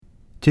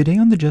Today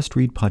on the Just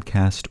Read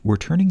podcast, we're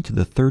turning to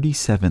the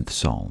 37th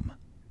Psalm.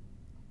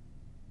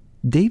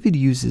 David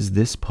uses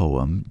this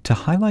poem to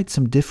highlight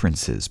some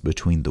differences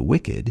between the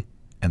wicked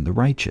and the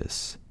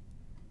righteous.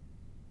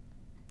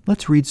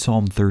 Let's read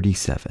Psalm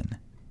 37.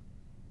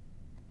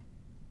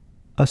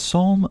 A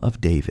Psalm of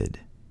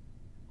David.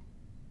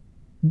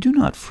 Do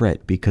not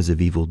fret because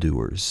of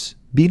evildoers.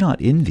 Be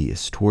not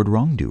envious toward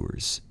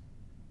wrongdoers,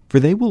 for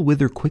they will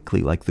wither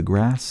quickly like the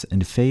grass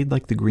and fade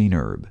like the green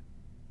herb.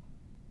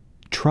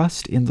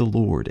 Trust in the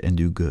Lord and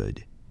do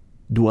good.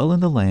 Dwell in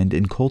the land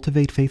and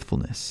cultivate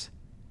faithfulness.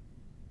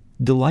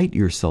 Delight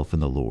yourself in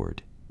the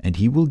Lord, and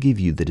He will give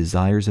you the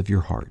desires of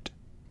your heart.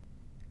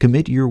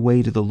 Commit your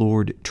way to the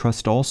Lord,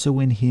 trust also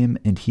in Him,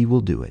 and He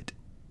will do it.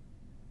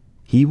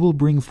 He will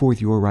bring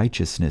forth your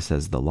righteousness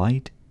as the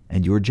light,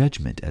 and your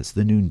judgment as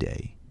the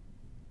noonday.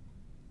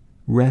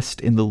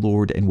 Rest in the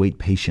Lord and wait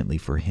patiently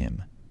for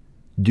Him.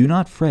 Do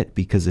not fret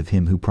because of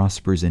him who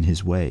prospers in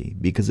his way,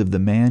 because of the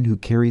man who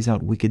carries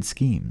out wicked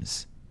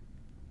schemes.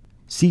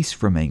 Cease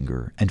from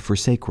anger and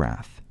forsake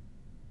wrath.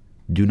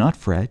 Do not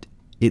fret,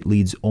 it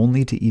leads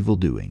only to evil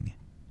doing.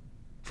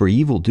 For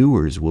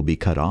evildoers will be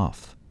cut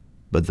off,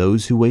 but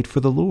those who wait for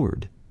the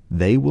Lord,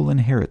 they will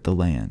inherit the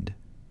land.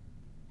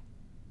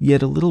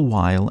 Yet a little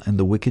while, and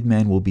the wicked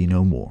man will be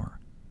no more,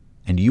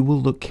 and you will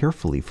look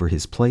carefully for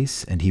his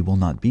place, and he will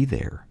not be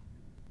there.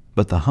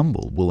 But the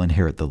humble will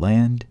inherit the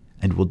land,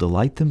 and will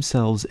delight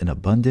themselves in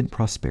abundant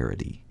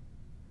prosperity.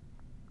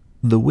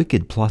 The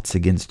wicked plots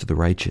against the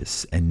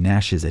righteous and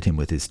gnashes at him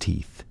with his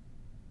teeth.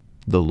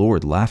 The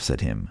Lord laughs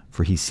at him,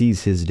 for he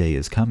sees his day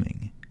is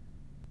coming.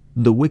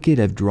 The wicked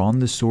have drawn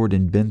the sword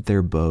and bent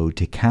their bow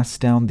to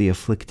cast down the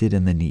afflicted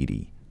and the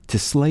needy, to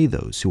slay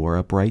those who are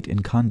upright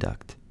in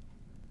conduct.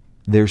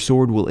 Their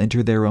sword will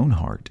enter their own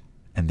heart,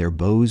 and their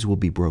bows will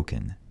be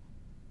broken.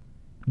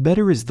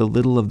 Better is the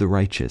little of the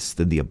righteous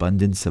than the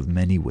abundance of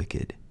many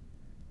wicked.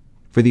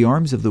 For the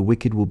arms of the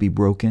wicked will be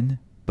broken,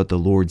 but the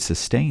Lord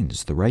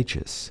sustains the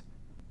righteous.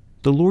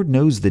 The Lord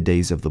knows the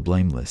days of the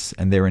blameless,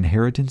 and their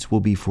inheritance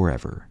will be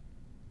forever.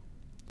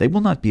 They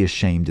will not be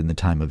ashamed in the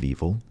time of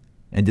evil,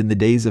 and in the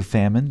days of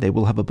famine they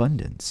will have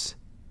abundance.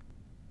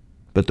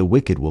 But the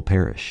wicked will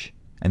perish,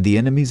 and the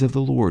enemies of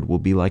the Lord will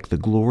be like the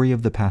glory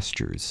of the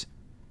pastures.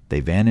 They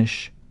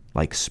vanish,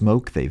 like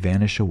smoke they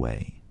vanish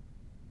away.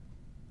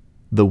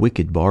 The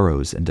wicked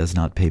borrows and does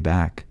not pay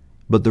back,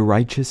 but the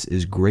righteous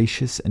is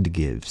gracious and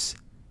gives.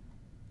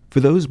 For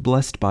those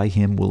blessed by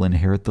him will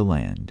inherit the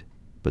land,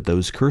 but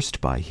those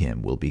cursed by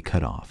him will be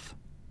cut off.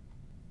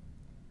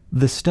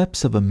 The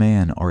steps of a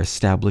man are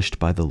established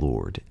by the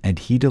Lord, and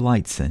he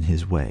delights in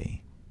his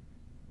way.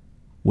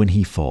 When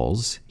he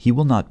falls, he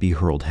will not be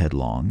hurled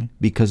headlong,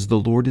 because the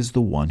Lord is the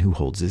one who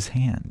holds his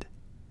hand.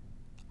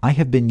 I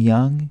have been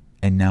young,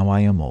 and now I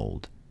am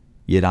old,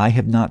 yet I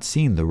have not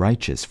seen the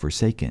righteous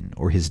forsaken,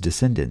 or his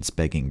descendants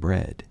begging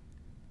bread.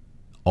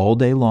 All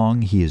day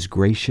long he is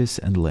gracious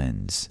and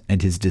lends,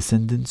 and his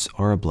descendants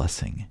are a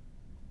blessing.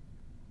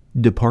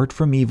 Depart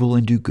from evil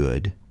and do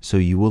good, so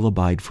you will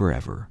abide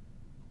forever.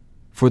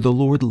 For the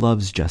Lord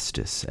loves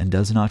justice and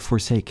does not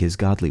forsake his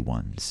godly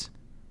ones.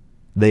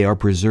 They are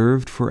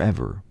preserved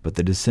forever, but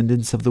the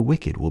descendants of the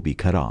wicked will be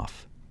cut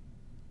off.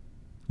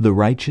 The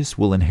righteous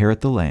will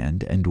inherit the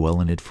land and dwell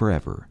in it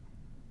forever.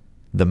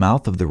 The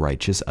mouth of the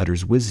righteous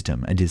utters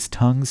wisdom, and his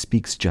tongue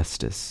speaks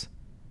justice.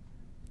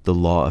 The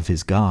law of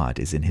his God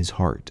is in his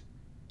heart.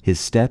 His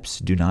steps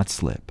do not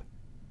slip.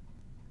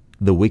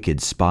 The wicked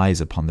spies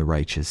upon the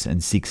righteous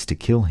and seeks to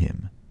kill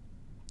him.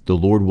 The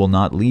Lord will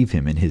not leave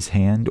him in his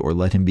hand or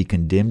let him be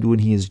condemned when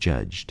he is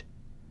judged.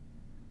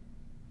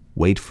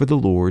 Wait for the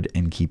Lord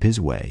and keep his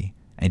way,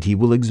 and he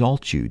will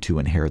exalt you to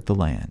inherit the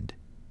land.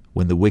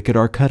 When the wicked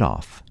are cut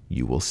off,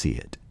 you will see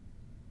it.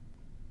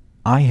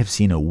 I have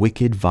seen a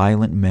wicked,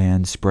 violent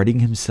man spreading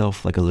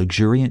himself like a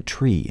luxuriant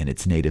tree in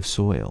its native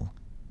soil.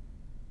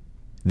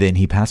 Then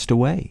he passed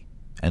away,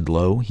 and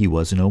lo, he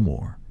was no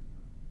more.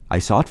 I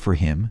sought for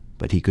him,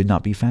 but he could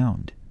not be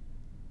found.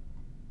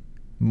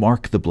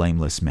 Mark the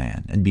blameless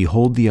man, and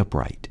behold the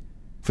upright,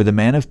 for the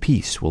man of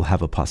peace will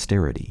have a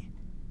posterity.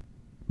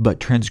 But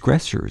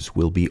transgressors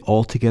will be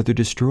altogether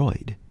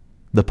destroyed.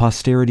 The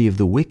posterity of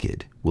the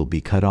wicked will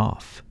be cut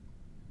off.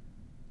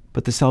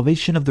 But the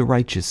salvation of the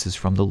righteous is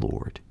from the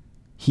Lord.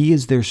 He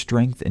is their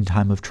strength in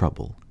time of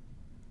trouble.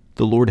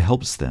 The Lord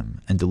helps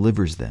them and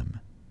delivers them.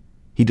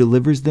 He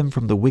delivers them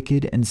from the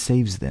wicked and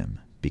saves them,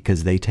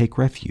 because they take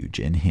refuge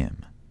in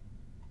him.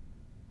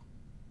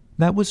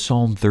 That was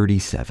Psalm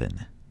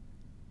 37.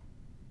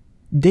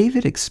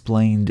 David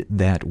explained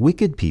that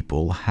wicked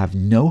people have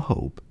no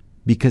hope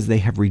because they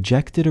have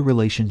rejected a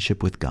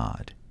relationship with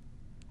God.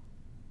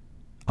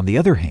 On the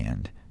other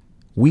hand,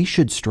 we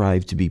should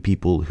strive to be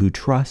people who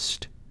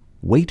trust,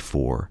 wait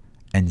for,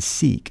 and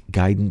seek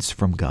guidance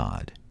from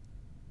God.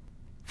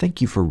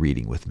 Thank you for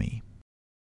reading with me.